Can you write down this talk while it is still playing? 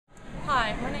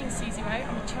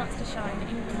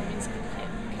England Women's Cricket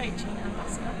Coaching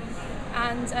Ambassador,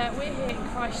 and we're here in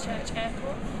Christchurch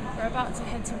Airport. We're about to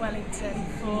head to Wellington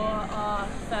for our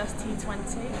first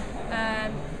T20.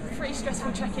 Pretty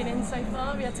stressful checking in so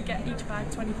far. We had to get each bag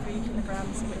 23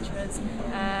 kilograms, which was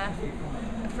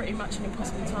pretty much an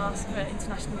impossible task for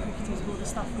international cricketers with all the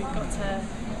stuff we've got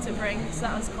to bring, so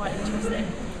that was quite interesting.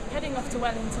 Heading off to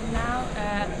Wellington now.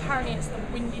 Apparently it's the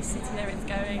windiest city there is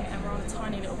going, and we're on a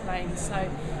tiny little plane, so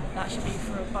that should be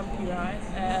for a bumpy ride.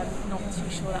 Not too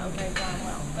sure that'll go down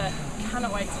well, but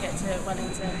cannot wait to get to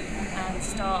Wellington and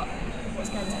start what's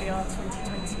going to be our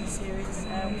 2020 series.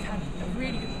 We've had a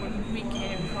really good week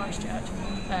here in Christchurch.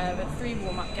 We've had 3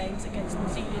 warm-up games against New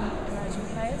Zealand emerging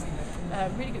players.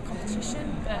 Really good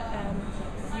competition, but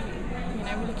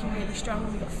we're looking really strong.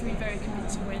 We've got 3 very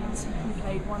convincing wins. We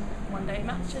played one day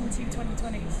match and 2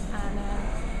 2020s, and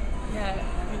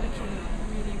we're looking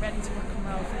really ready to rock and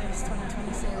roll for this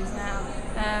 2020 series now.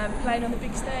 Playing on the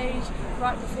big stage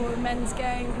right before the men's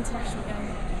game, international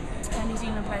game. New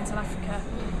Zealand playing South Africa,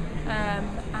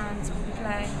 and we'll be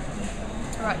playing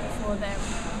right before them,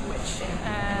 which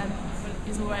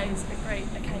is always a great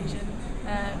occasion.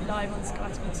 Live on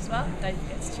Sky Sports as well, don't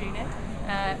forget to tune in.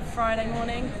 Friday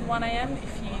morning, 1 AM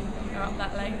if you are up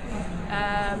that late,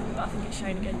 but I think it's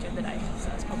shown again during the day, so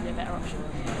that's probably a better option.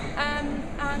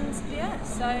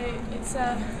 So it's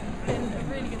been a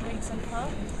really good week so far.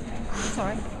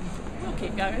 Sorry, we'll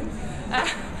keep going.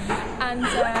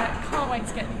 Can't wait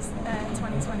to get these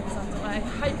 2020s underway.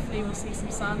 Hopefully we'll see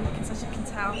some sun. As you can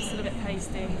tell, it's a little bit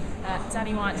pasty.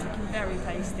 Danny White's looking very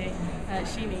pasty.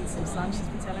 She needs some sun. She's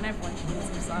been telling everyone she needs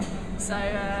some sun. So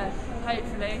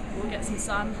hopefully we'll get some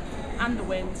sun and the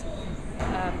wind.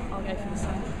 I'll go for the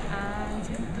sun, and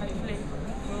hopefully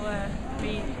we'll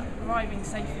be arriving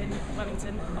safe in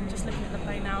Wellington. I'm just looking at the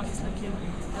plane now. It's looking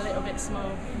a little bit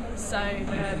small. So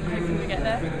hopefully we get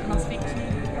there, and I'll speak to you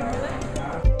when we're there.